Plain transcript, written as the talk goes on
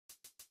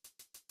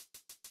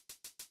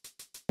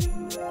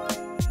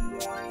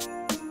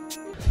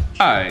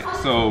Alright,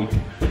 so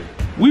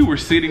we were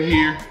sitting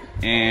here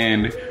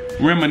and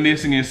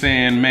reminiscing and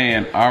saying,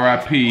 man,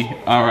 RIP,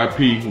 RIP,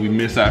 we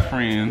miss our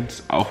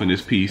friends off in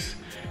this piece.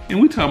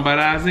 And we talking about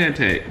our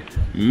Zantac.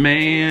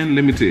 Man,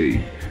 let me tell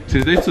you,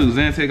 since they took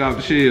Zantac off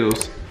the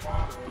shelves,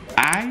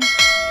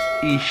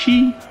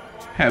 she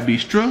have been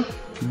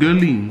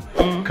struggling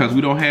because we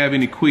don't have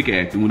any quick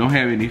acting, we don't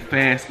have any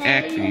fast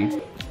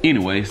acting.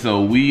 Anyway,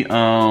 so we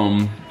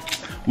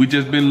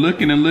just been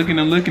looking and looking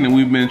and looking, and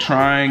we've been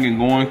trying and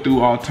going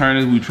through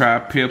alternatives. We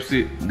tried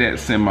Pepsi, that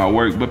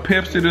semi-work, but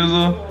Pepsi is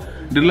a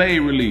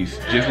delayed release,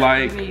 just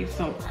like we need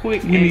some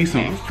quick we need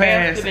some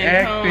fast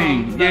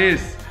acting.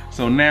 Yes.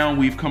 So now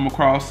we've come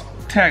across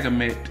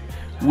Tagamet,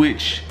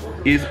 which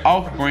is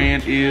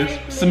off-brand, is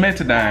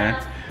Cimetidine.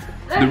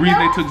 The reason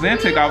they took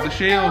Zantac off the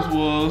shelves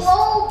was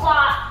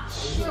robot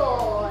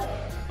shirt.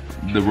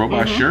 The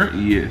robot shirt,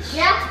 yes.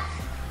 Yeah.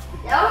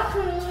 That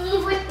was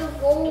me with the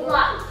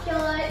robot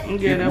shirt.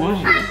 Yeah, that was.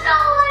 I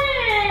saw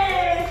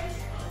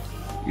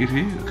it. It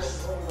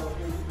is.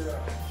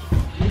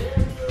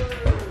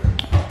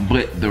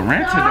 But the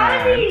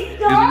Rantidine is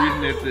the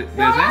reason that the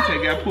Zantac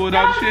got pulled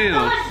off the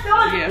shelves.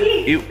 Yeah.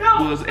 It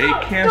was a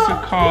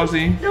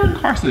cancer-causing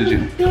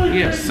carcinogen.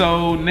 Yeah.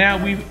 So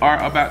now we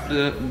are about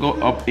to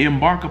go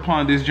embark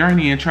upon this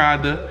journey and try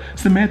the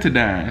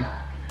Cimetidine.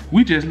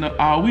 We just know,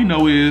 all we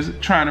know is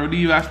trying to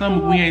relieve our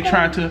stomach. We ain't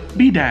trying to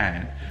be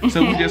dying.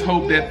 So we just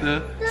hope that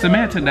the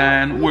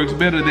Cimetidine works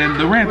better than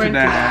the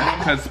Rantidine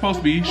because it's supposed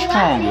to be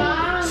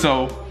stronger.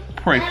 So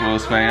pray for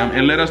us, fam,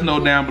 and let us know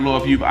down below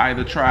if you've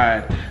either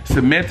tried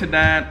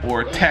Cimetidine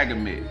or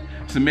Tagamet.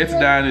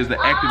 Cimetidine is the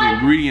active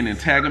ingredient in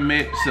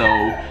Tagamet, so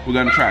we're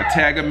gonna try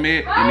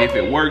Tagamet, and if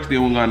it works,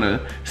 then we're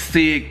gonna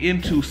seg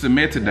into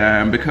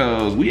Cimetidine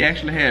because we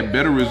actually had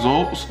better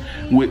results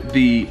with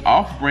the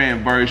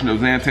off-brand version of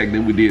Zantac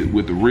than we did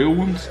with the real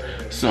ones.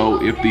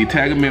 So if the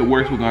Tagamet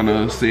works, we're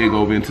gonna seg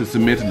over into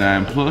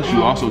Cimetidine. Plus,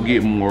 you also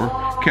get more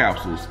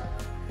capsules.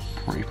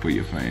 Pray for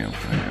your fam.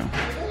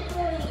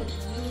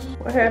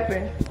 What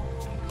happened?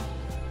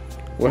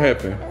 What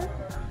happened?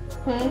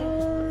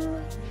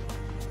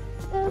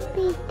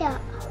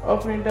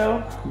 Open the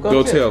door.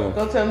 Go tell them.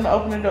 Go tell them to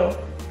open the door.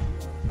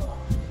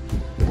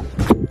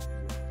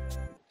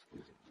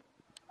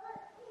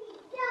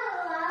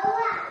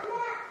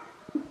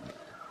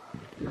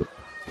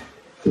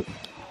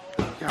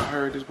 Y'all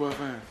heard this boy,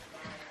 fam?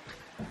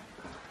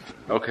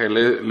 Okay,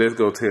 let's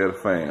go tell the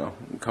fam.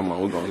 Come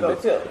on, we're gonna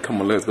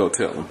come on, let's go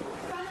tell them.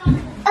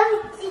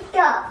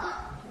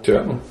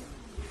 Tell them.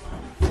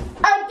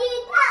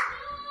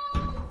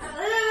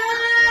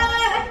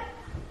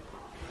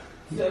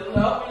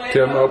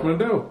 Tell them to open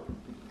the door.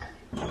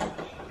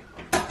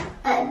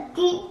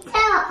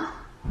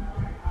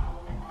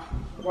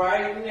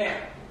 Why are you there?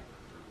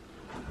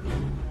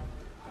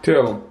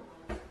 Tell him.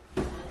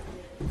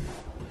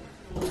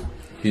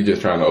 He's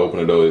just trying to open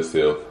the door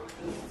himself.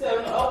 Tell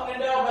him to open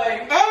the door,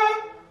 baby.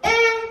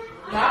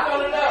 Knock on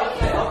the door.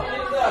 Say, open the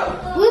door.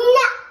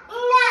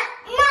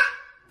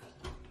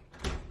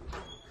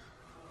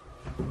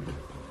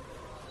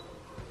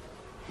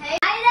 Hey,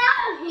 I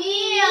love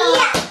you.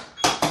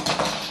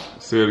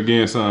 Say it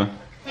again, son.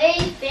 Hey,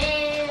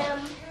 fam.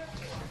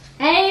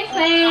 Hey,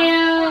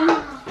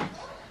 fam.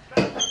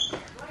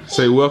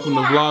 Say welcome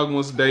to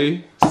Vlogmas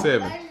Day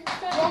 7.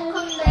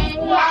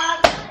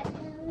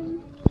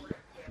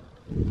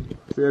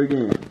 Say it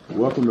again.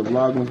 Welcome to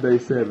Vlogmas Day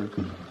 7.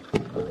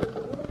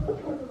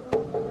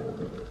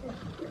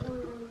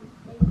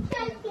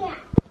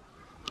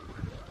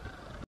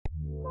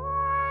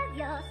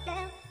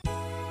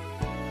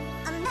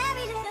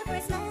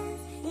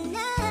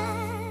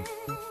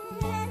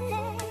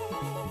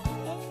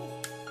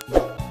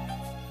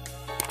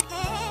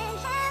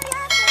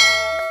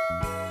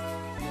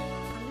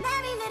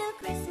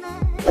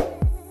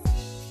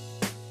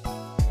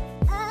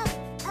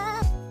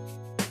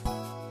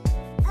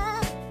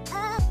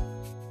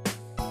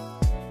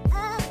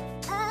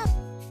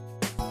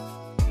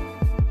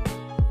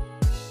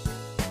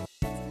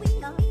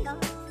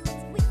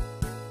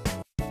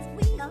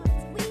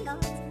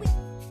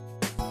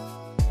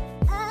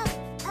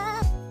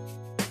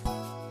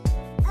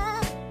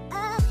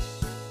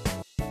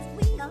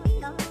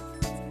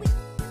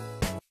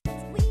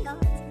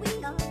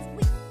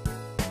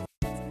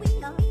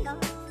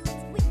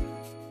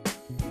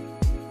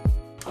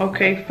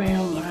 Okay,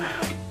 fam, my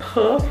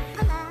puff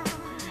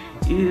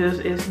is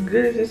as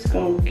good as it's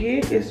gonna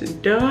get. It's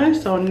done.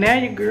 So now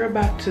your girl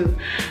about to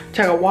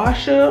take a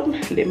wash up,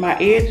 let my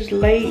edges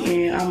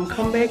lay, and I'm gonna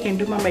come back and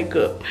do my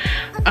makeup.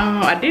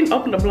 I didn't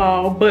open the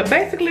vlog, but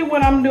basically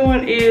what I'm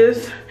doing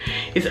is,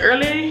 it's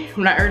early,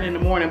 not early in the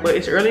morning, but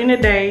it's early in the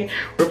day.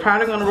 We're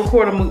probably gonna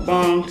record a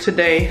mukbang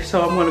today.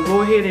 So I'm gonna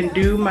go ahead and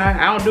do my,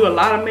 I don't do a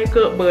lot of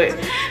makeup, but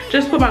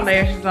just put my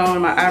lashes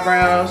on, my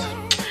eyebrows.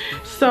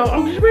 So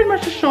I'm just pretty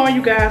much just showing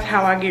you guys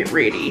how I get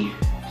ready.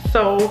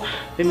 So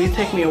let me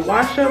take me a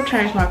wash up,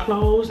 change my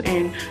clothes,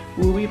 and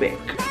we'll be back.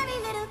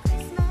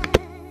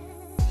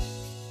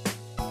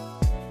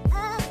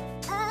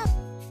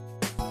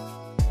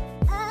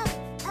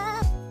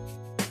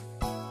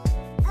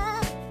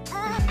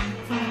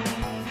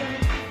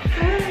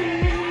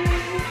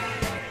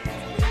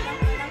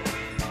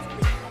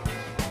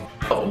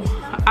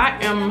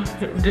 am,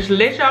 just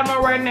let y'all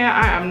know right now,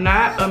 I am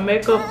not a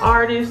makeup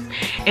artist,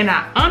 and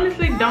I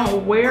honestly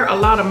don't wear a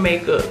lot of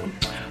makeup,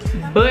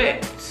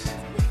 but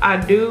I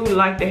do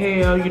like to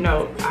have, you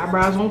know,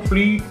 eyebrows on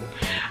fleek.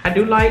 I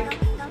do like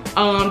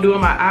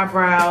doing my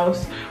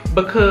eyebrows,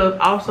 because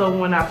also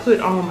when I put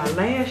on my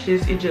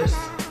lashes, it just,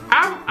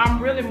 I'm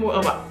really more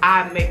of an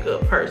eye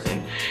makeup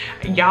person.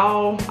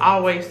 Y'all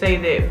always say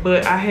that,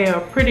 but I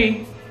have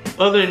pretty,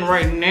 other than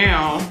right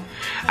now,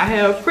 I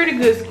have pretty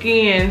good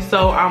skin,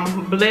 so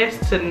I'm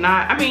blessed to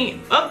not, I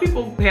mean, other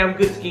people have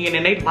good skin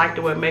and they like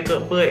to wear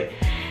makeup, but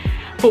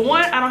for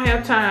one, I don't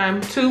have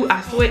time. Two,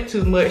 I sweat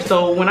too much,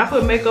 so when I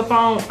put makeup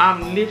on,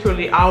 I'm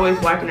literally always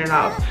wiping it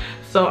off.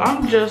 So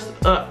I'm just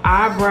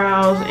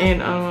eyebrows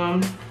and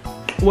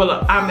well,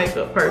 an eye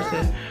makeup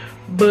person,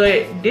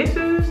 but this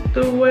is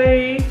the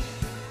way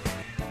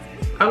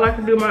I like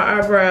to do my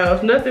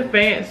eyebrows. Nothing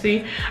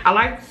fancy.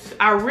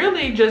 I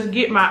really just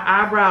get my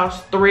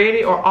eyebrows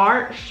threaded or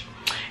arched,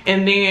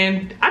 and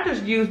then I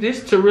just use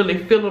this to really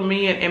fill them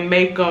in and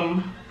make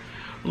them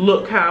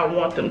look how I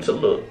want them to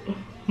look,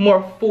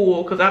 more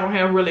full, because I don't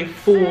have really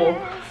full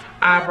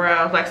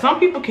eyebrows. Like some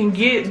people can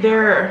get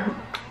their,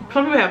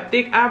 some people have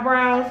thick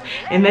eyebrows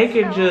and they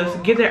can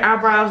just get their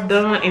eyebrows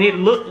done and it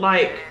look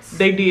like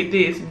they did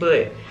this,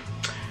 but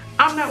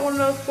I'm not one of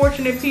those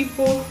fortunate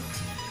people.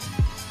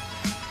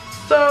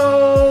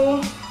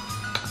 So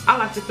I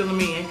like to fill them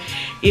in.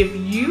 If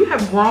you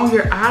have grown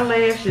your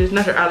eyelashes,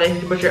 not your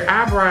eyelashes, but your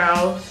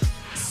eyebrows,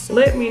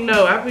 let me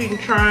know. I've been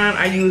trying,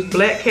 I use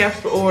black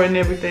castor oil and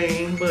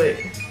everything, but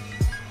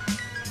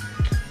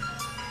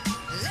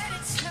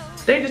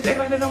they just act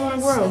like they don't want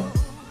to grow.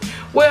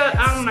 Well,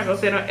 I'm not gonna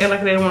say they don't act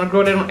like they don't want to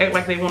grow, they don't act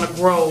like they want to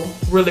grow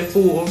really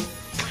full.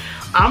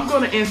 I'm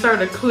gonna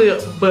insert a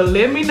clip, but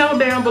let me know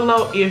down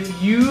below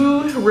if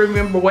you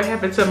remember what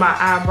happened to my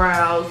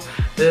eyebrows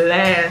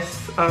last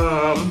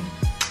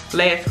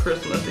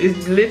Christmas.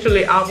 It's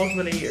literally almost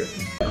been a year.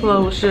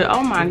 Close shut.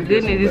 Oh my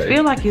goodness, it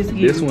feels like it's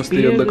getting This one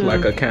still look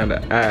like a kind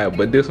of eye,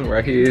 but this one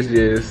right here is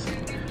just,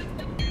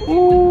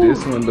 ooh.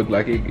 This one look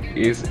like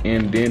it's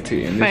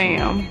indented. And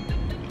fam,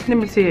 let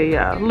me tell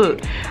y'all,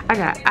 look, I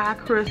got eye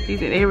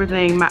crusties and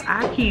everything. My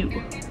eye cute.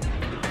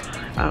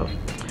 Oh,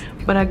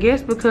 but I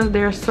guess because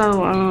they're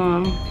so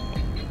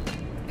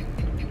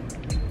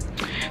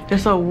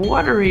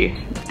watery,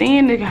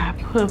 then they got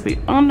puffy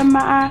under my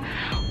eye.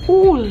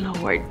 Oh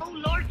Lord. Oh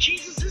Lord,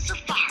 Jesus is a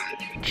fire.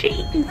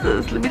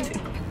 Jesus, let me see.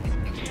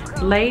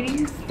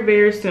 Ladies,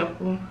 very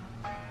simple.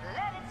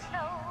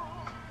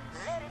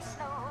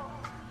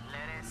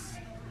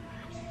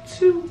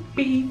 To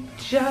be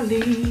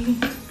jolly,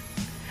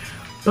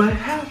 but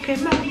how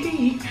can I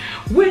be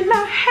when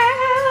I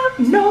have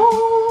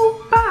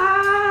nobody?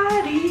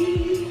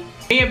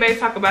 Me and babe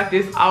talk about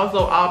this also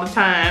all the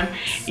time.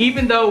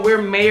 Even though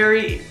we're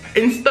married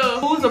and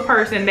stuff, who's a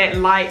person that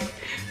likes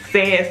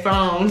sad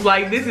songs?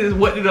 Like, this is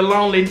What Did the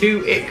Lonely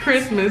Do at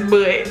Christmas,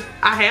 but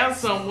I have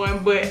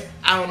someone, but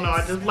I don't know,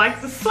 I just like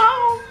the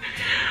song.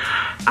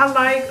 I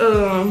like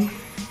I'm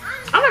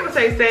not gonna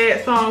say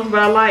sad songs, but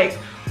I like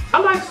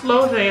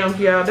slow jams,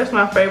 y'all. That's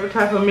my favorite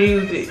type of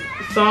music.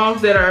 Songs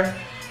that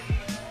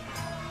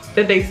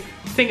they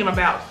singing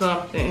about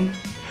something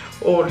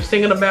or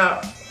singing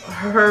about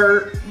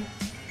hurt.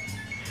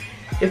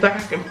 It's like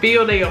I can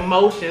feel their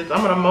emotions.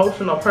 I'm an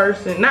emotional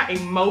person. Not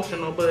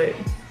emotional, but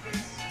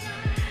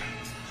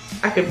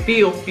I can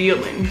feel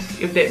feelings,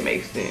 if that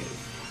makes sense.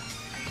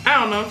 I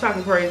don't know, I'm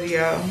talking crazy,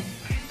 y'all.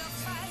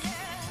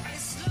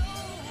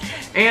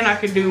 And I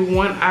can do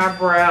one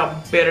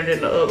eyebrow better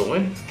than the other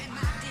one.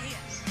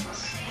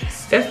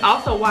 That's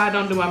also why I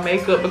don't do my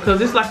makeup,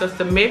 because it's like a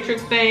symmetric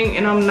thing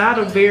and I'm not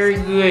a very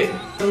good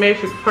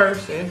symmetric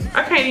person.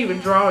 I can't even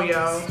draw,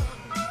 y'all.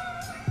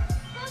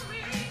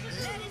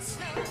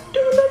 Do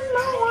the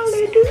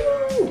lonely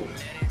do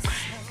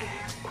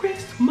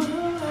Christmas.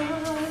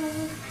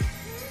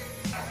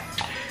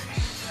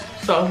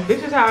 So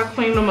this is how I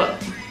clean them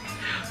up.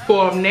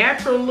 For a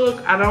natural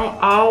look, I don't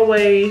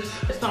always,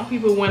 some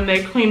people when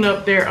they clean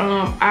up their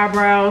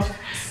eyebrows,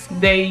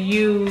 they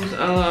use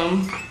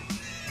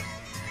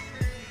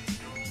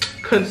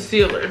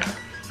concealer.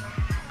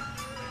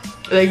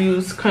 They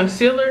use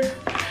concealer,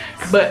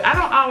 but I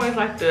don't always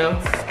like to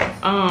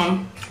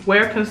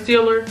wear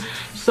concealer.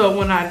 So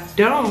when I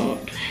don't,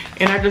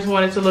 and I just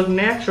want it to look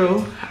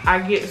natural, I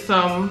get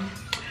some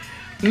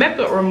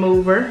makeup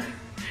remover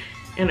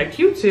and a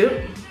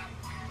Q-tip.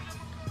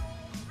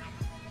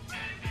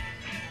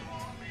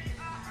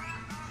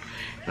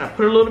 And I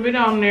put a little bit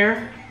on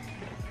there,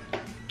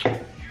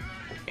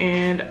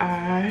 and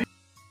I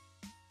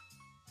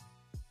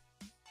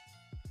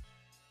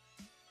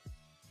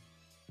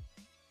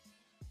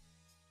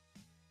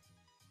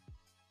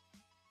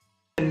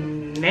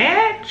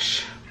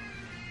snatch,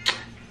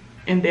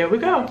 and there we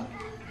go. I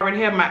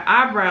already have my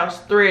eyebrows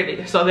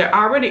threaded, so they're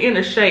already in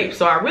the shape.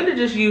 So I really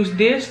just use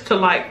this to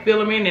like fill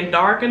them in and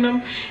darken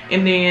them,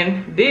 and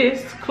then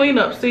this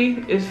cleanup,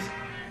 see, is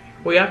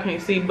Well, y'all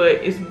can't see, but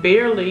it's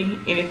barely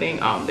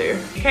anything on there.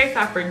 In case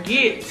I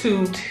forget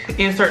to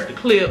insert the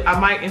clip, I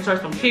might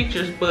insert some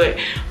pictures, but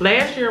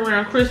last year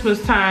around Christmas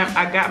time,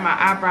 I got my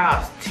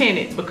eyebrows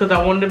tinted because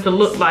I wanted them to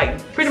look like,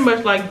 pretty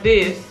much like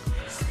this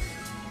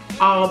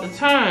all the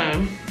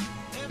time.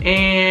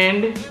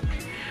 And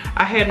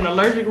I had an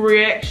allergic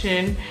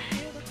reaction,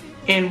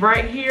 and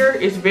right here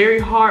it's very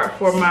hard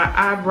for my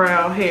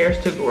eyebrow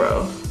hairs to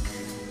grow.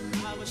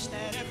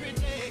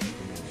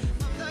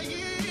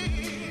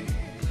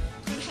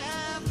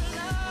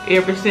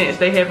 Ever since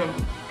they haven't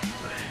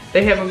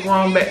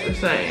grown back the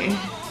same.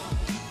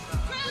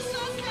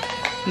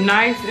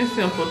 Nice and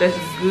simple. That's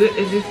as good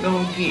as it's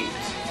gonna get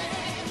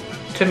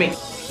to me.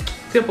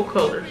 Simple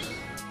colors.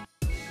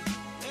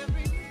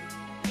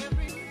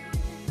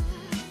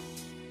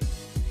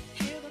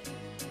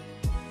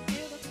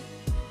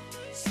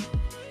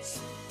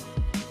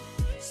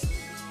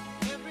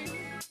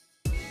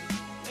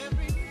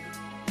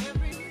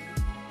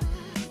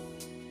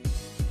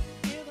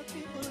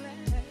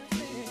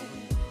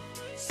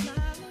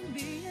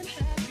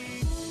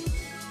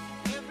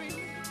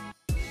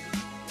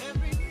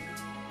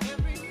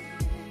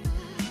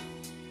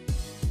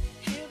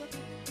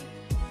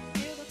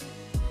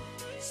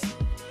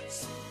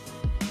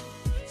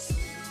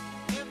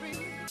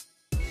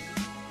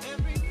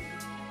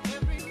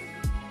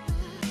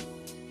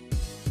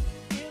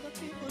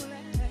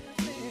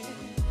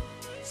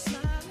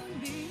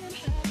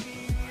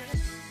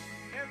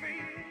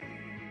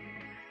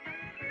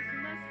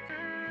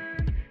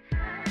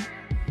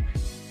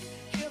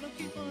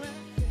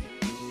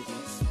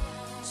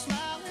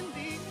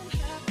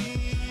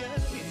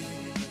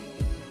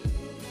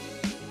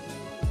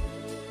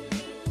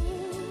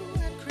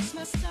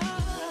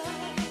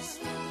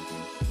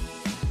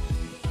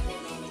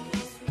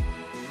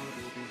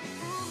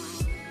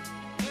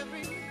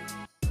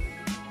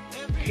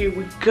 Here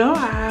we go.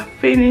 I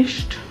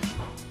finished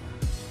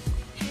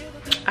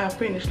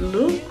the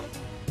look.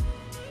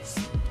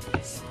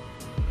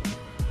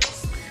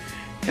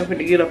 I'm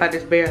gonna get up out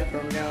this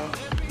bathroom, y'all.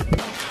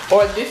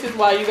 Or this is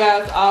why you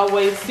guys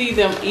always see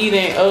them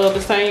eating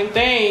the same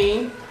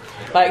thing,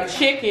 like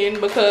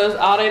chicken, because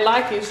all they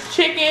like is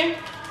chicken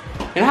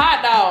and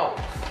hot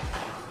dogs.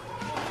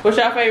 What's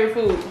your favorite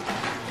food?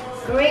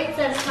 Grapes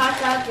and hot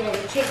dogs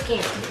and chicken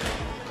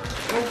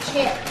and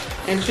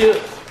chips. And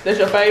chips. That's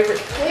your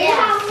favorite? We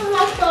have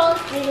hot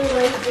dogs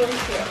and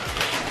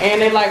chips. And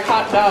they like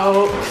hot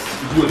dogs.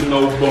 With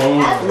no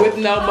buns. With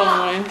no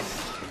buns.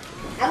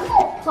 I'm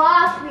gonna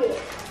pop it.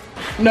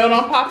 No,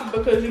 don't pop it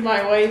because you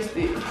might waste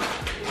it.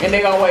 And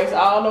they gonna waste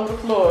all over the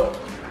floor.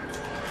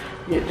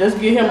 Yeah, just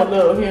give him a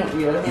little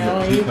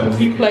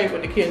he play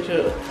with the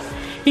ketchup.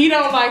 He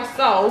don't like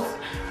sauce,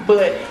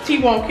 but he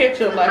want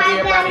ketchup like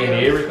everybody else.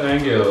 And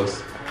everything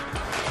else.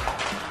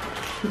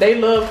 They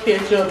love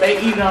ketchup. They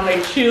eat it on their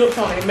chips,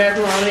 on their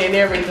macaroni and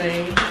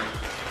everything.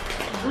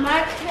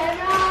 Mark, can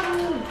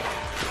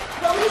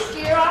we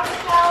steer on the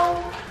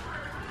towel?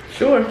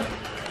 Sure.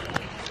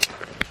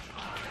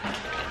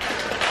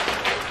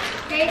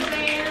 Hey,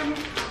 fam.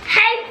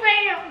 Hey,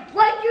 fam.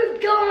 What you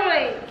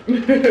doing?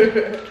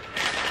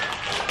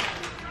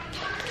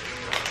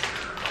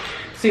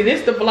 See,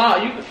 this the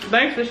vlog.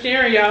 Thanks for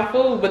sharing y'all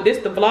food, but this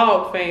the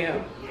vlog,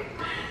 fam.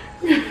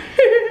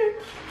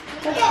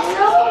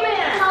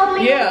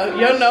 Yeah,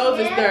 your nose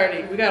is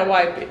dirty. We gotta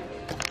wipe it.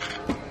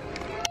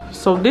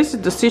 So this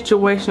is the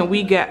situation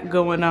we got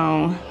going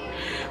on.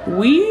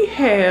 We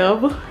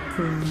have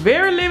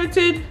very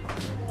limited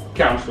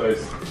counter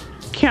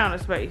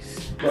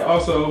space. But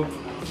also,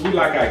 we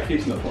like our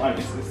kitchen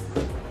appliances.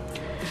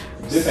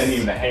 This ain't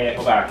even a half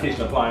of our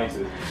kitchen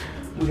appliances.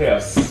 We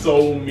have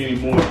so many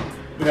more.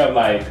 We have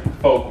like,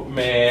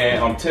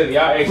 man, I'm telling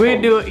y'all.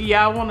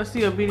 Y'all want to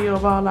see a video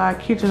of all our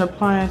kitchen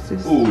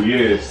appliances? Ooh,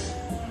 yes.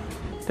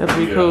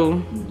 That'll be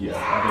cool. Yeah,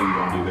 I think we're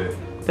gonna do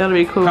that. That'll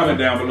be cool. Comment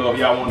down below if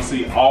y'all want to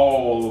see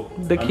all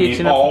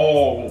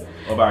all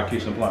of our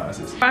kitchen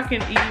appliances. If I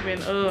can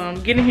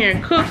even get in here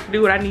and cook,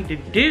 do what I need to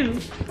do,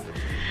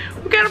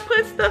 we gotta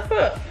put stuff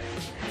up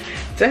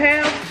to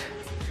have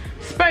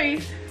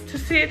space to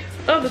sit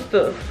other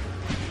stuff.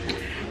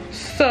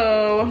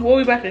 So what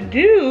we about to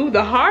do,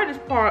 the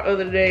hardest part of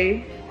the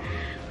day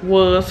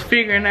was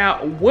figuring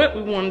out what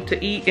we wanted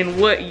to eat and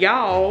what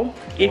y'all,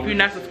 if you're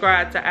not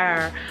subscribed to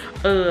our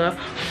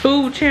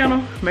food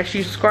channel, make sure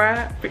you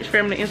subscribe, Fritz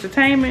Family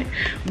Entertainment.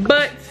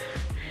 But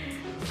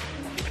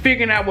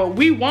figuring out what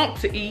we want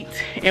to eat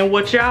and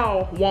what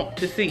y'all want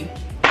to see.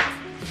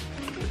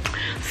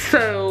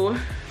 So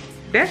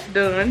that's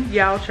done.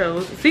 Y'all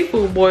chose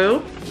seafood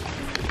boil.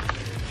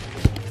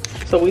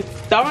 So we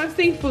throwing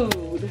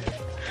seafood.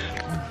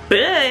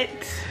 But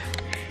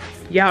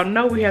y'all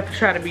know we have to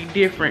try to be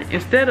different.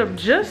 Instead of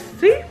just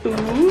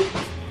seafood,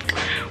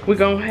 we're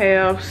gonna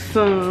have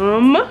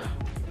some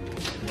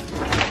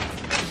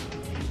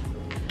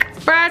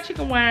fried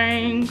chicken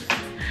wings.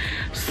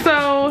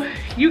 So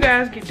you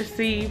guys get to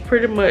see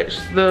pretty much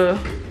the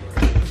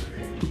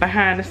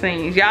behind the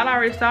scenes. Y'all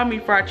already saw me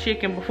fry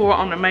chicken before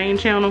on the main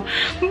channel,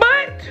 but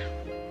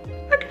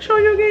I can show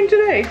you again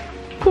today.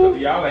 Cool.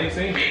 Y'all ain't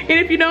seen it. And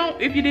if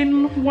you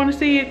didn't want to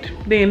see it,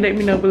 then let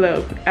me know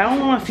below. I don't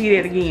want to see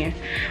that again.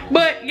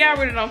 But y'all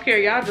really don't care.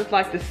 Y'all just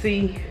like to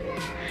see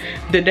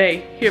the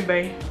day. Here,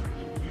 babe.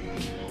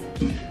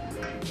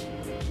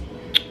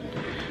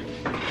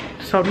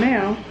 So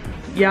now,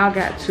 y'all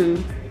got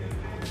to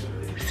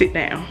sit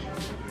down.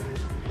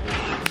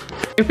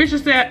 If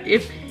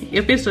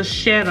it's a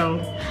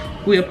shadow,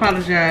 we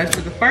apologize.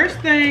 So the first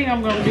thing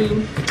I'm gonna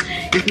do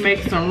is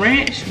make some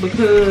ranch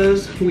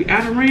because we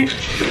out of ranch,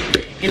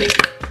 and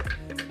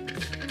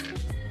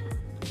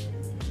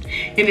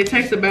it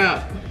takes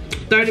about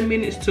 30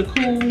 minutes to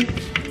cool.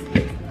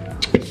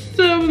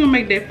 So we're gonna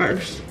make that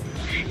first,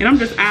 and I'm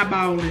just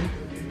eyeballing.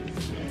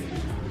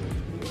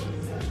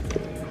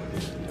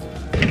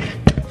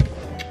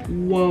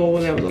 Whoa,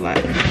 that was a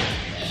lot.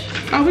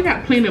 Oh, we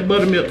got plenty of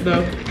buttermilk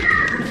though.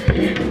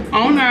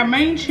 On our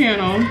main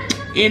channel,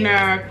 in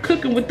our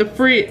Cooking with the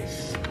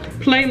Fritz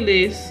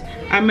playlist,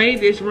 I made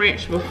this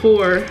ranch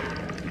before,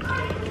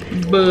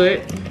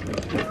 but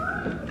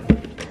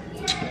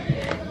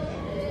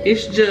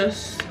it's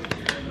just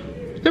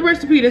the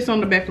recipe that's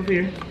on the back of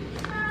here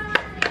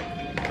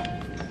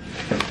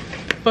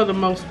for the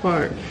most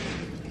part.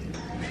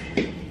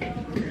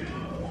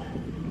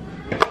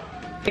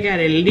 I got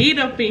it lit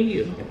up in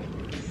here.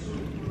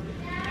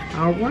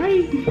 All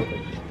right,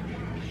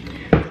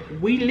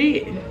 we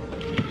lit.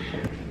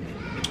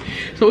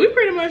 So we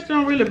pretty much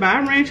don't really buy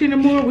ranch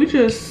anymore. We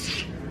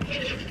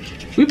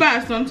buy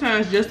it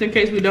sometimes just in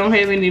case we don't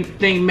have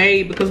anything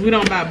made, because we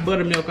don't buy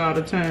buttermilk all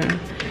the time.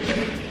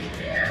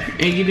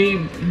 And you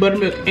need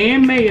buttermilk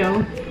and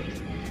mayo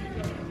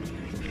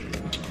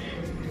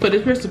for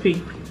this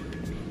recipe.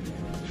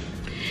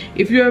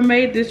 If you ever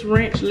made this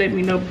ranch, let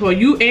me know before.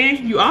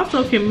 You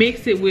also can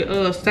mix it with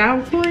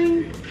sour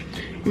cream.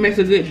 It makes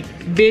a good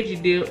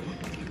veggie dip.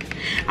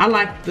 I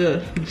like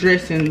the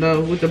dressing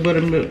though with the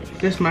buttermilk.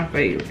 That's my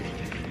favorite.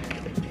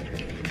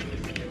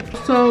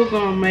 Also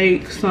gonna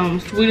make some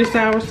sweet and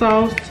sour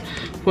sauce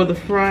for the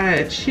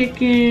fried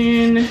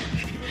chicken.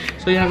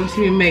 So y'all can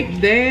see me make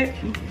that.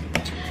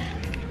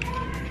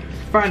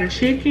 Fry the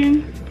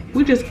chicken.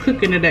 We just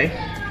cooking today.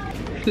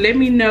 Let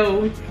me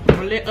know,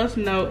 or let us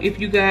know, if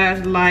you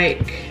guys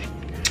like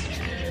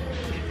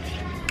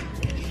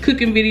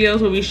cooking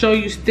videos where we show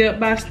you step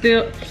by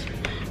step,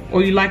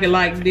 or you like it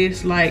like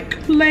this, like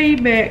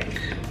laid back,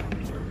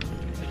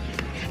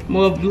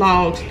 more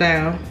vlog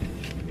style.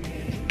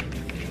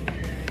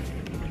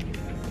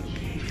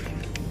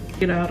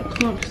 Get all the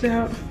clumps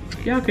out.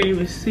 Y'all can't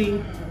even see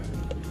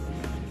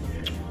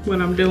what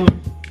I'm doing.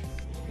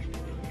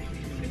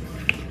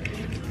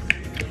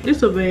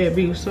 It's a bad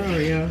beef,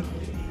 sorry y'all.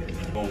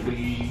 Gonna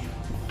leave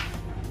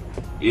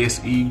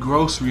SE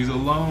groceries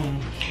alone.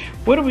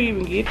 Where do we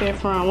even get that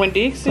from?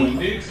 Winn-Dixie?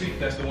 Winn-Dixie,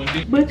 that's the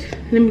Winn-Dixie. But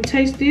let me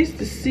taste this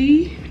to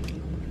see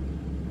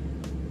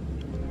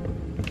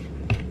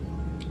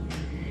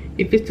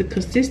if it's the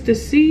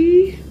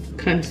consistency,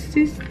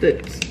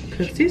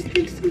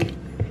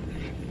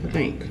 I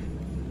think.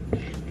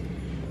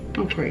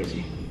 I'm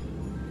crazy.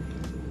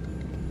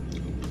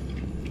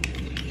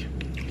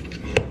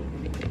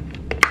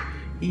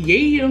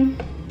 Yeah.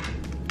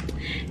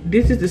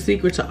 This is the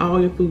secret to all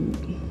your food.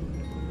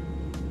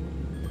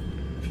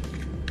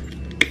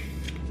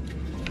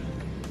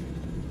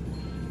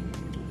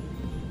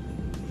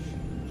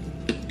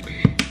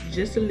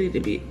 Just a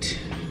little bit.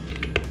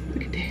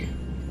 Look at that.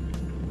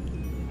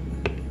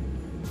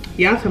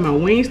 Y'all talking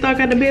about Wingstop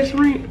got the best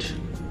ranch?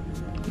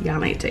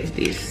 Y'all ain't taste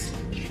this.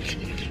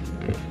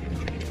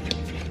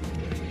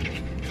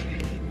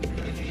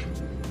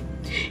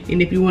 And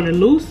if you want a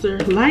looser,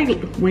 like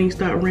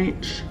Wingstop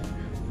ranch,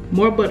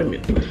 more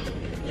buttermilk.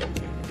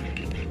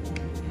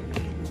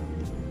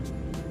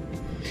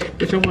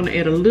 Which I want to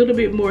add a little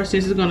bit more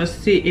since it's gonna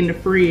sit in the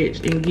fridge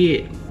and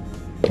get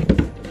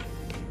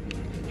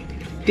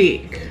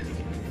thick.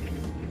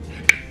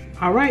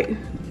 All right,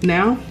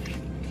 now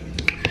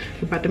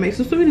we're about to make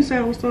some sweet and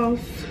sour sauce.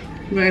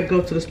 We're gonna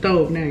go to the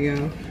stove now,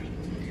 y'all.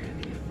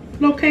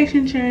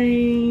 Location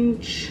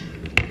change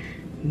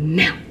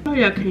now. Oh,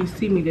 y'all can't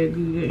see me that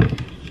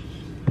good,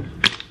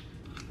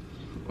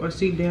 or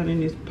see down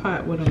in this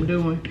pot what I'm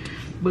doing,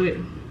 but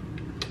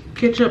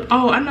ketchup.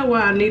 Oh, I know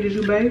why I needed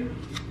you, babe.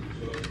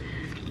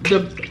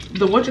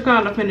 The what you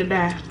call it finna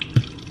die.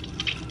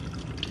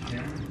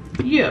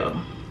 Yeah.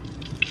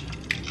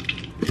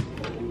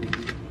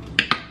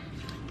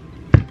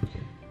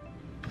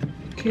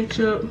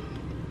 Ketchup,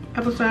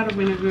 apple cider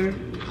vinegar,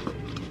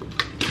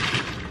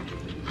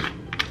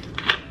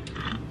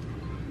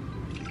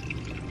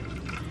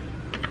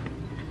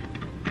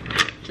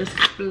 just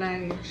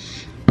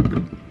splash.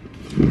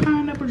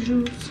 Pineapple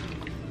juice.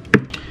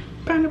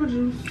 Pineapple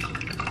juice.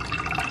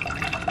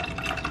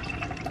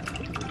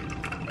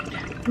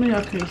 Maybe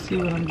y'all can't see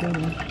what I'm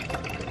doing.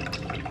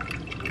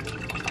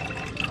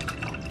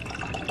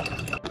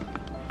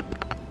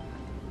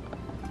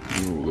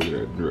 Ooh, look at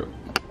that drip.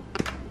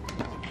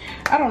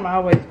 I don't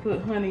always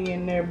put honey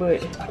in there,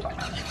 but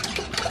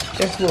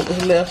that's what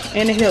was left.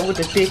 And it helped with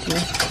the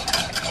thickness.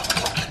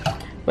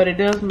 but it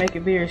does make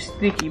it very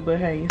sticky. But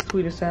hey, it's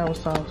sweet and sour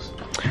sauce.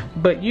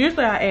 But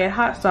usually I add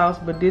hot sauce,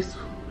 but this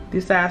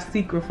our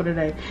secret for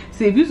today.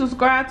 See, if you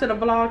subscribe to the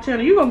vlog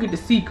channel, you're gonna get the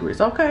secrets,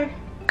 okay?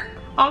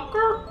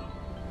 Okay.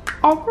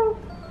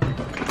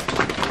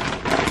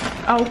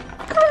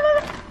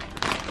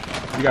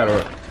 You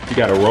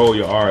gotta roll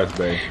your R's,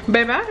 babe.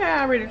 Baby,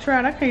 I already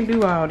tried. I can't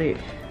do all that.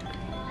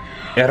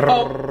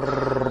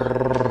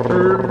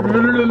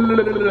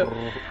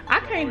 I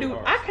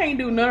can't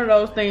do none of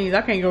those things.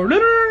 I can't go.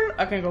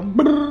 I can't go.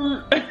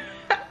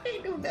 I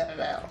can't do none of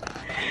those.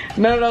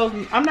 None of those.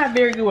 I'm not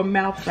very good with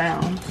mouth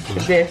sounds.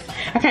 I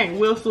can't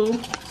whistle.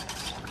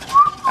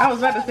 I was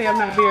about to say I'm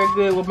not very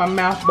good with my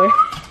mouth, but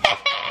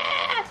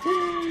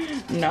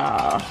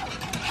nah,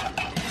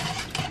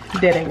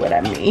 that ain't what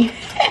I mean.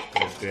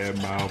 That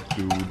mouth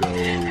do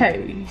though.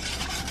 Hey,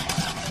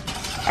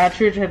 our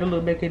church had to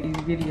look back at these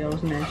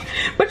videos now.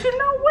 But you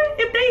know what?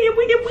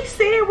 If we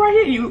say it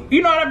right here,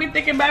 you know what I be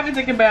thinking about? I be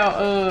thinking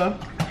about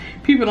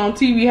people on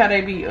TV, how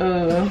they be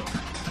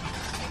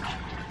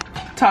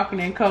talking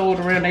in code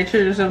around their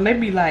church or something. They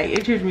be like,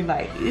 it church be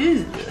like,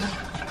 ew.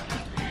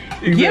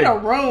 Get a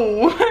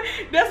room.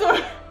 That's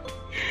what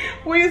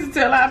we used to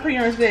tell our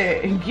parents,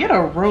 that get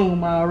a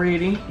room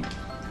already.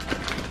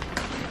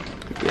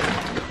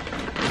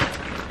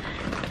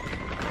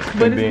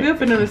 But it's good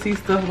for them to see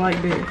stuff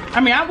like that. I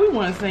mean, we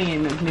wasn't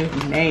saying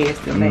nothing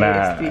nasty.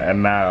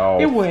 Nah,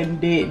 it wasn't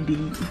that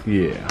deep.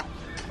 Yeah.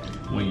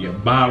 When you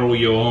bottle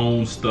your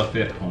own stuff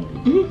at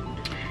home.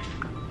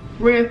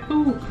 Red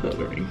food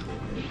coloring.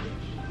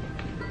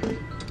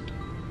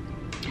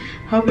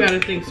 Hope y'all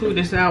didn't think sweet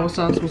and sour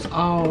sauce was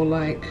all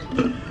like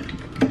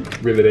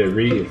really that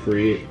red,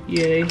 Fred.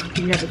 Yeah,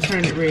 you have to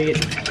turn it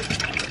red.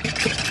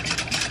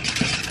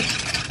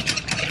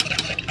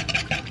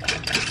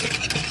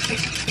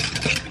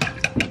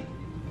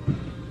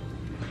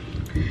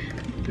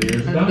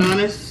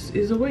 Adonis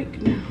is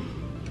awake now.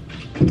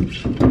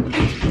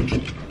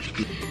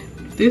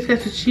 This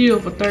has to chill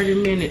for 30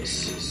 minutes.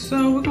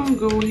 So we're gonna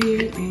go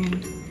ahead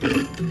and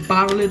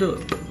bottle it up.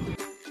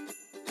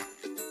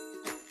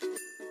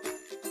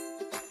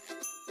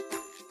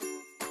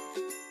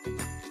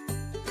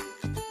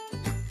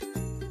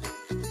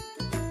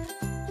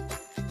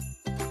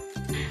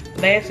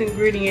 Last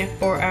ingredient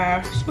for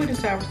our sweet and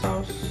sour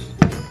sauce.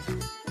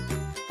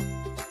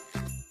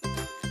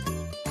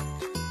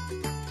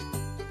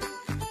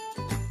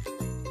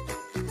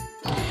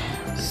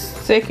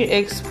 Second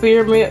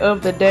experiment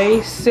of the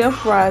day,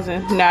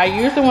 self-rising. Now,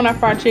 usually when I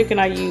fry chicken,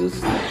 I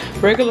use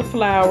regular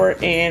flour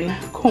and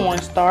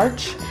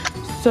cornstarch.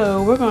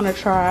 So we're gonna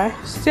try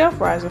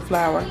self-rising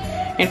flour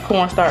and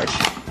cornstarch,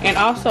 and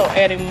also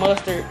adding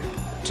mustard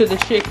to the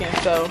chicken.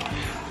 So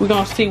we're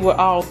gonna see what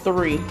all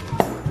three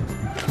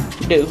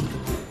do.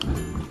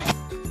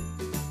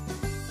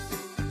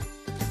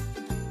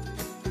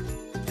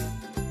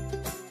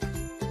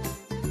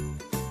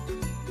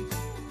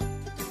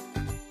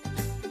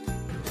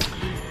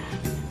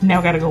 Now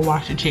I gotta go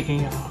wash the chicken,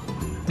 y'all.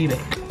 Be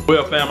back.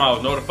 Well, fam, I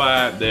was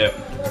notified that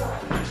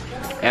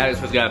Alex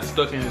has got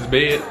stuck in his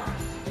bed.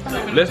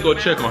 Let's go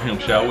check on him,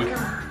 shall we?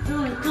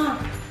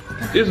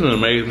 Isn't it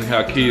amazing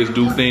how kids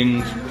do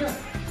things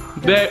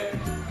that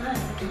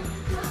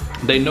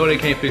they know they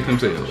can't fix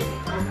themselves?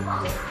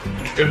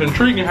 It's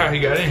intriguing how he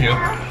got in here.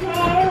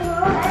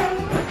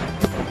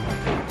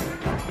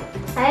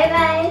 Hey,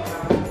 babe.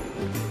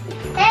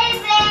 Hey,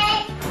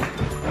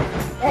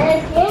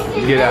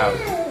 babe. Get out.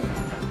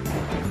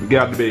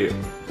 Get out of the bed.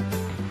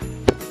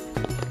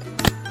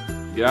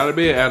 Get out of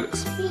bed,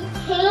 Alex. He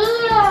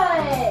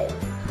can't.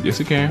 Yes,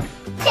 he can.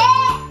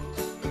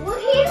 Well,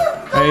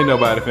 Ain't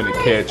nobody finna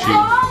catch you.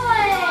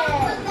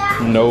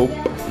 Nope.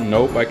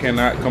 Nope, I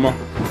cannot. Come on.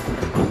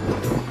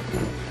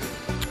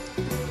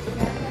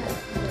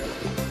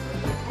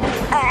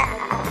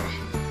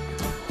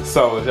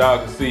 So, as y'all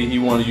can see, he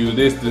want to use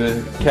this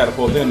to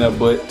catapult in there,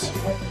 but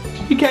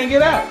he can't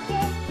get out.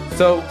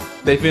 So,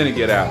 they finna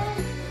get out.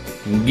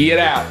 Get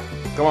out.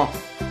 Come on.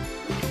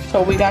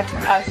 So we got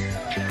us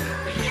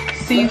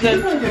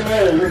seasoned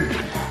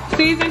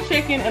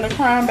chicken and a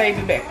crying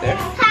baby back there.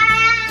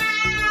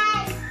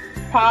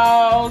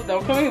 Pause.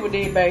 Don't come here with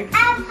these, baby.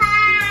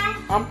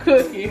 I'm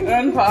cooking.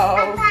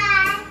 Unpause.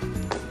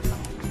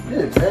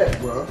 You ain't bad,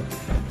 bro.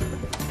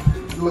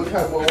 You look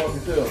kind of more on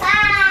yourself.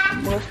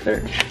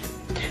 Mustard.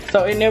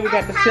 So in there we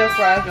got the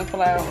self-rising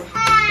flour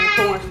and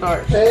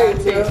cornstarch. Hey,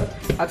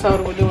 I told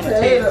her we're doing a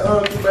hey, test.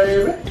 Uncle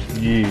baby.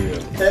 Yeah.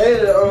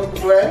 Hey, Uncle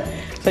Black.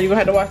 So you're gonna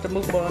have to watch the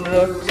mukbang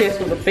and test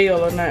will it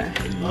fail or not.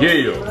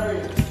 Yeah.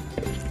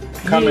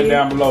 Comment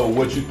down below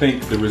what you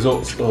think the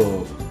results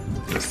of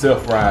the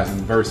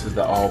self-rising versus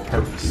the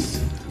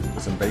all-purpose.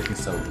 Some baking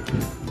soda.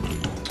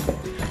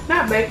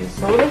 Not baking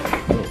soda.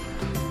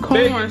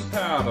 Baking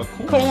powder.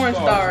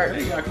 Cornstarch.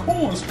 They got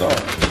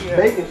cornstarch. Yeah.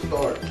 Bacon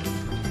starch.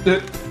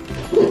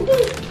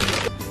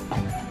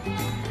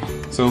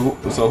 So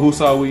who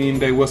saw we eating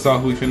today? What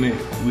sauce we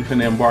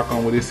finna embark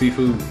on with this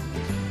seafood?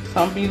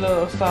 Some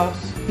B-Love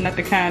sauce. Not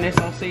the kind that's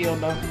on sale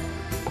though.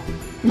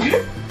 I'm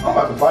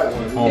about to bite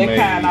one. Homemade. That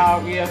kind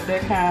all, yeah,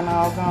 that kind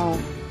all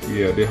gone.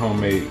 Yeah, they're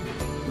homemade.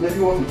 If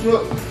you want some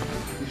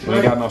chips, We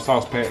ain't got no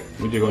sauce pack.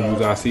 We just gonna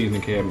use our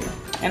seasoning cabinet.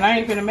 And I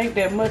ain't gonna make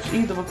that much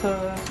either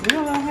because we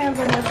don't have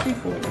that much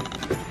seafood.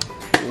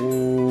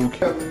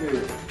 Okay.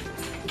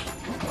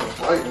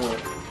 Bite one.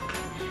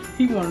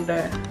 He gonna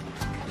die.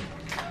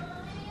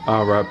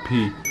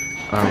 R.I.P.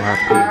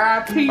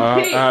 R.I.P. R.I.P.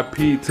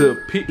 R.I.P. to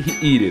Pete.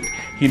 He eat it.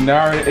 He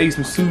already ate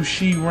some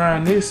sushi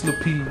around this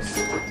little piece.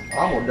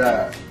 I'm gonna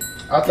die.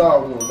 I thought I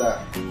was gonna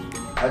die.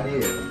 I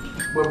did.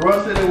 But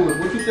bro said it was,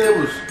 what you said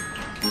was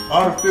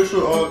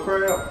artificial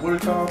crab? What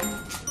it called?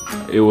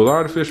 It was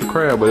artificial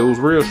crab, but it was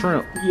real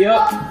shrimp.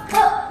 Yep.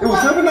 It was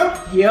shrimp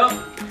enough? Yep.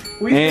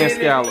 We And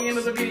said it at the end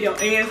of the video,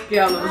 and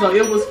scallops. So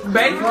it was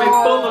basically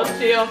full of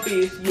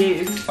shellfish,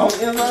 yes. On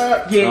the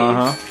inside? Yes.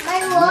 Uh-huh. I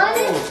want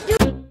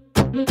it.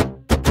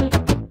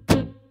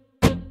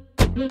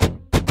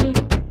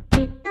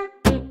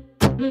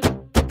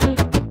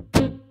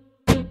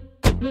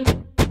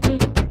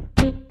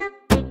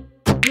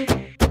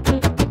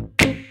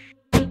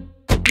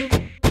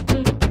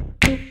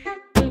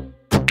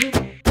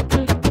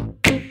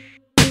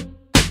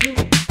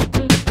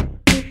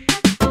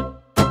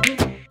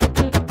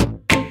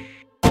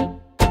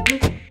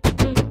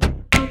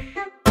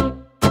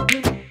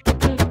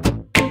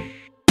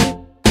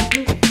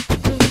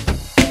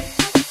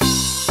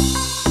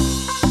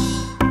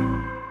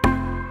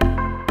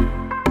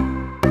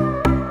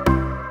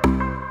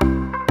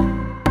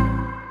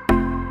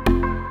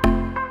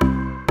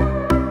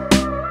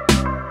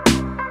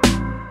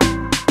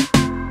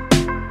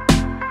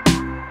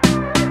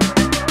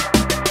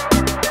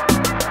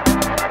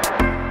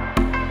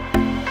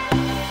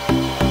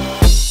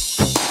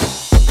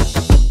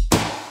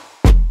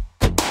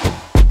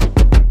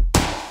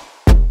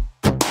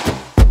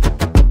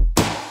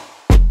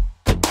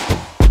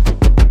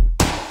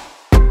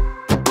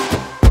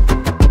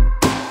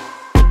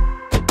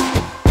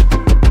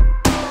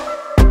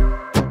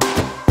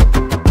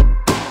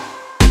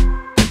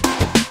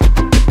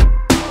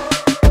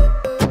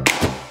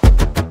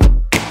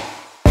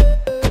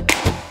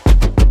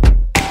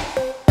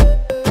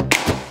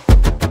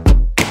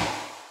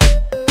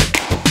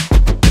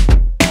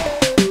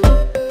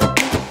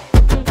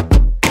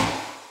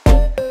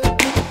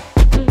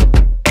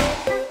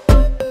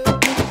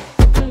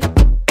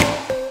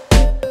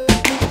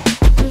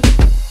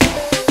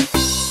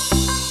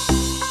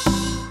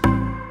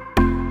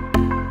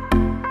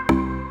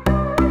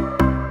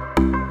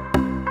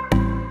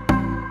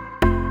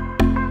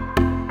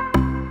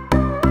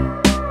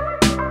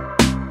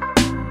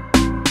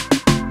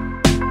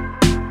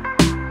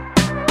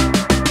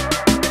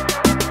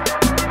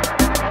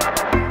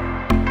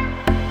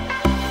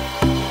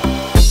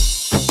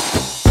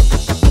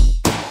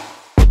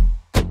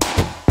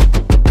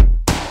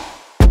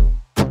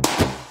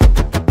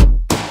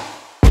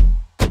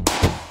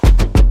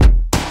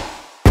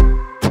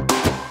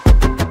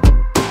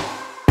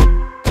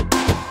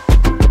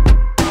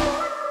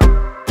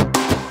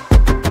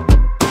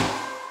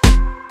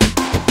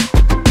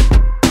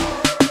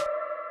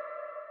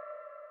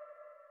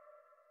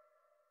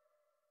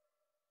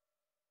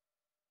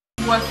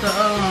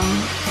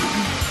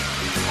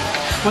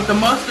 what the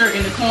mustard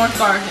and the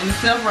cornstarch and the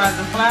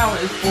self-rising flour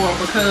is for,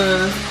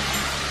 because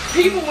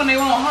people, when they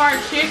want hard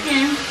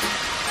chicken,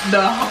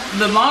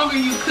 the longer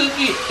you cook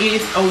it,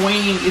 it's a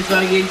wing, it's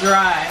gonna get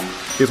dry.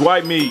 It's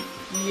white meat.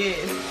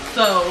 Yes,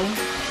 so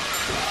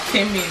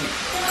 10 minutes.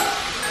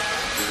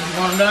 It's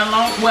gonna done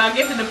long. Well, I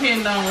guess it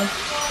depends on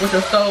with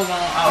the stove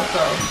on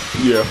also.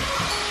 Yeah.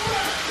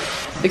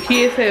 The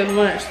kids had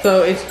lunch,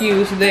 so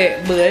excuse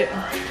that, but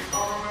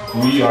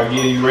we are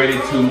getting ready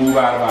to move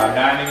out of our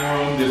dining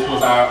room. This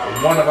was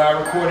one of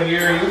our recording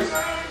areas.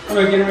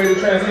 We're getting ready to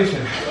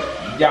transition.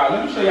 Y'all,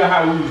 let me show y'all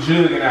how we was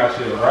jugging out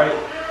here, right?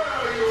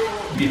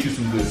 Get you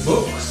some good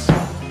books,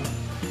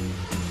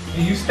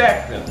 and you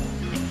stack them.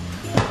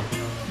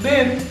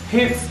 Then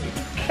hits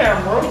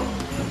camera,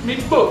 me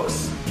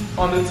books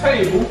on the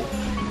table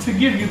to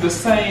give you the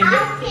same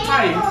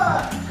height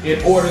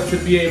in order to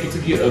be able to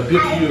get a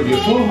good view of your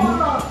food.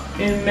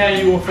 And now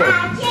you will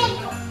focus.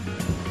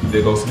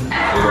 There goes some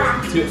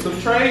tips of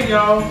the trade,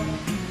 y'all.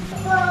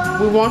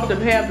 we want to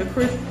have the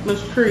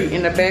Christmas tree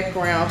in the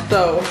background,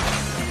 so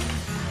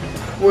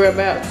we're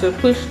about to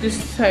push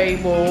this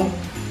table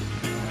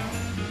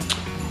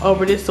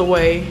over this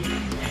way,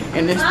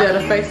 and instead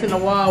of facing the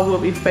wall, we'll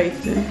be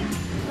facing.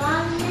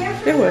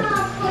 There we go.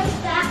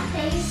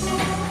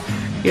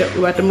 Yep, we're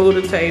about to move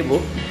the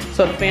table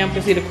so the fam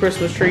can see the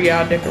Christmas tree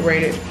y'all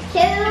decorated.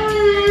 Can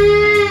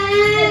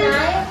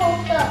I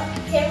hold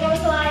the camera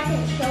so I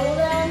can show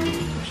them?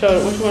 Show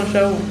it. What you want to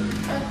show them?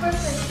 The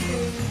Christmas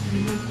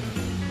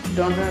tree.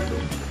 Don't have to.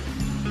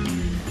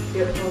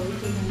 Yep, over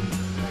to them.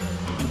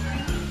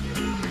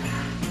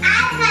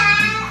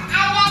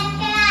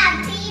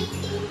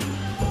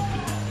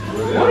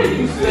 What are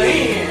you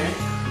saying?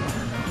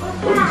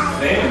 What are you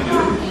saying, dude?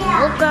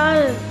 Look at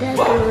the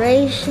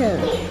decoration.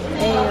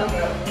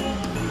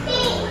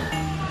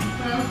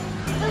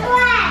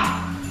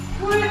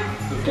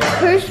 The The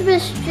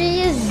Christmas tree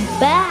is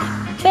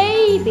back,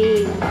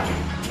 baby.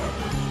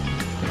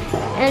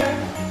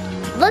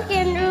 And look,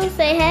 Andrew,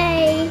 say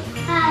hey.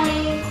 Hi.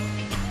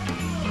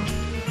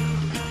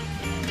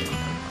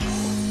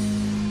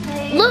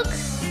 Hey. Look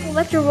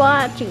what you're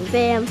watching,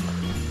 fam.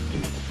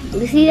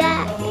 You see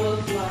that?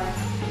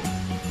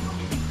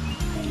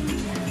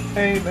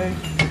 Hey, babe.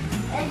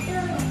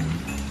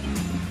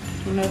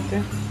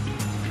 Nothing.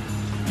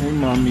 Hey,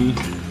 mommy.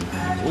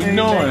 What you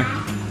doing?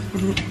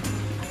 What you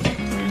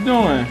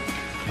doing?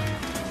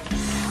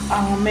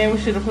 Oh man, we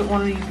should have put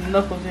one of these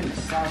knuckles in the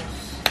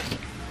sauce.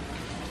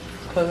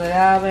 Cause it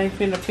all ain't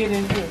finna fit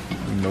in here.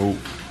 Nope.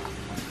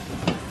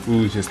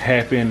 We was just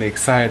happy and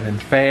excited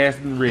and fast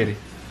and ready.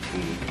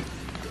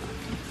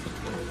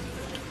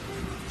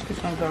 It's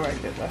gonna go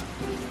right there, though.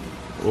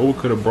 Well, we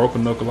could have broke a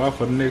knuckle off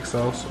for the next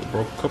sauce, or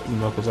broke a couple of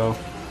knuckles off.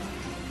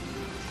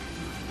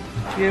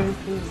 Yeah, we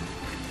could.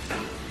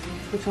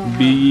 Which one?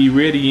 Be ye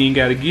ready, you ain't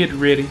gotta get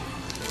ready.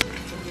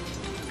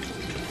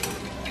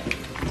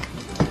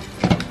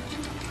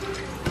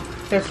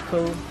 That's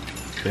cool.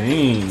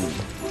 Dang.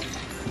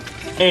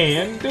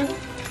 And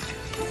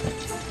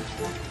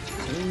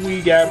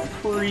we got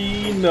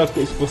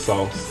pre-knuckles for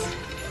sauce.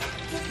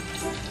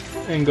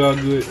 Ain't God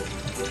good?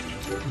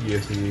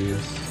 Yes, it is.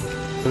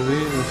 It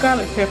is.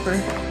 Garlic pepper,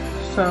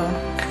 so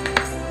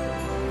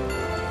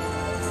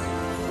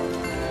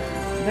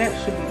that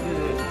should be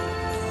good.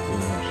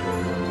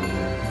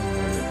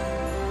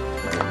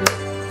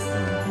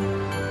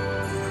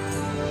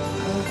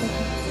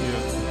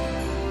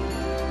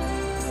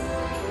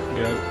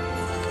 Got it.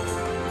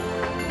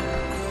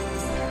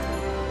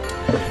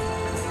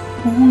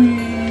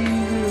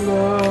 We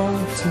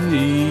love to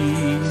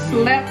eat.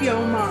 Slap your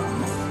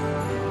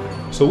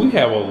mom. So we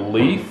have a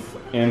leaf,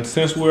 and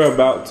since we're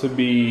about to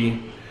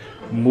be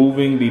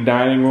moving the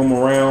dining room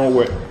around,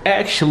 we're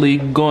actually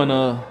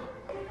gonna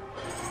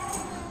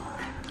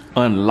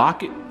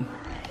unlock it,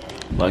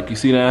 like you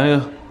see down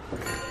here.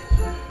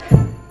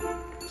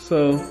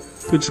 So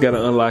we just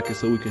gotta unlock it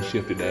so we can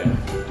shift it down.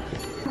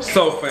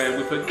 So fam,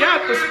 we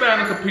forgot the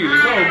Spanish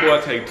computers. Oh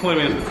boy, take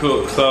 20 minutes to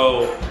cook.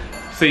 So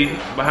see,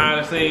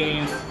 behind the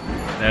scenes,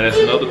 now that's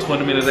another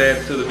 20 minutes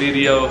added to the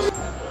video.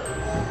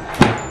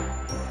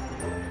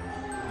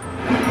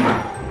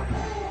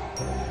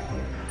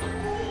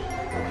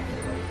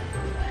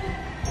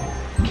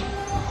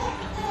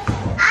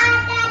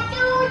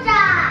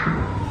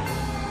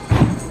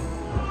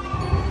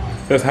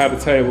 That's how the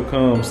table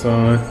comes,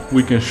 son.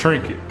 We can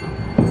shrink it.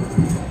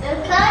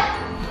 Okay.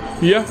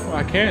 Yeah,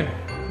 I can.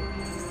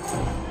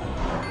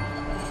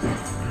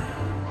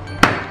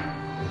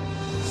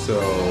 So,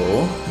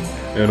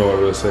 in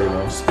order to save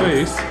on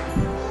space,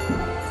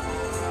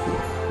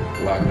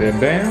 lock that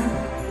down.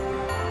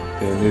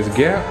 Then this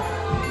gap.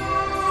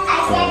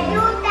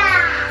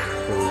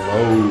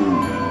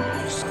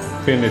 Close.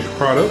 Finished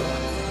product.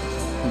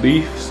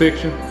 Leaf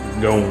section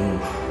gone.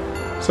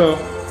 So,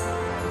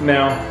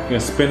 now you can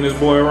spin this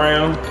boy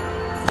around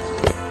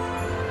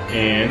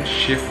and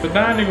shift the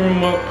dining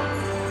room up.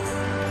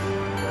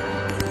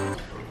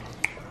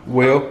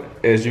 Well,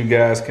 as you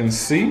guys can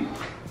see,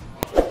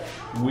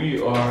 we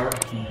are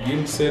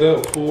getting set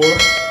up for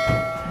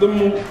the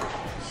Mook.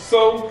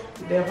 So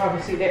They'll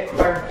probably see that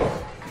first.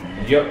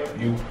 yep,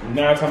 you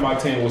 9 times out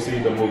of 10 will see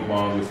the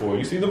mukbang before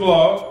you see the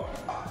vlog.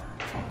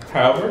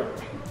 However,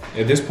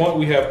 at this point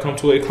we have come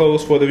to a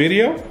close for the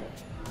video.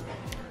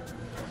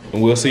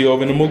 And we'll see you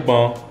over in the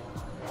mukbang.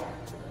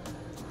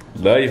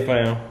 Love you,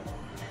 fam.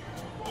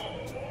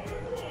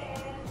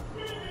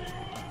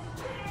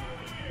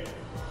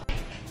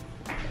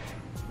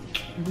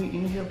 We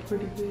in here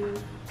pretty good.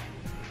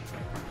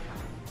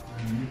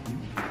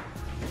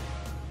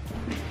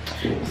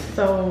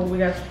 So we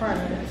got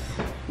surprises.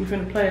 We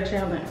finna play a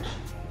challenge.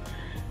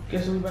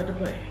 Guess what we about to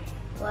play?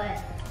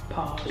 What?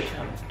 Pause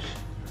challenge.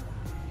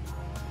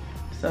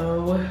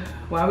 So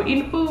while we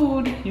eating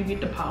food, you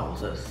get to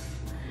pause us.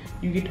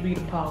 You get to be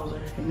the pauser,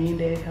 and me and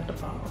Dad have to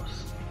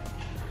pause.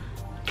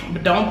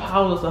 But don't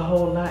pause a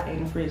whole lot,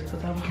 ain't Fritz,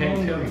 because I'm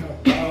Can't tell hungry. them how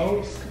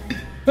to pause.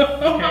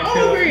 I'm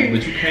hungry.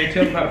 But you can't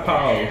tell them how to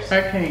pause.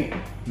 I can't.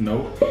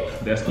 Nope,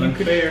 that's You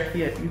unfair.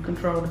 Yeah, you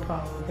control the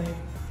pause, okay?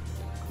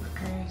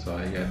 Okay. So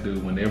all you gotta do,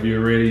 whenever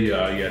you're ready,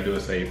 all you gotta do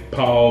is say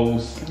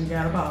pause. You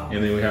gotta pause.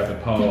 And then we have to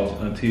pause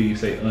until you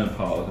say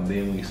unpause. And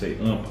then when you say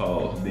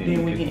unpause,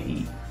 Then we can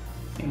eat.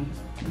 And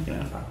we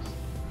can unpause.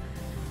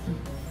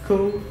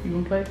 Cool? You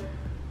wanna play?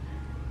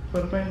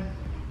 For the fan?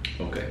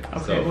 Okay. Okay,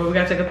 So, well we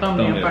gotta take a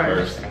thumbnail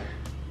first.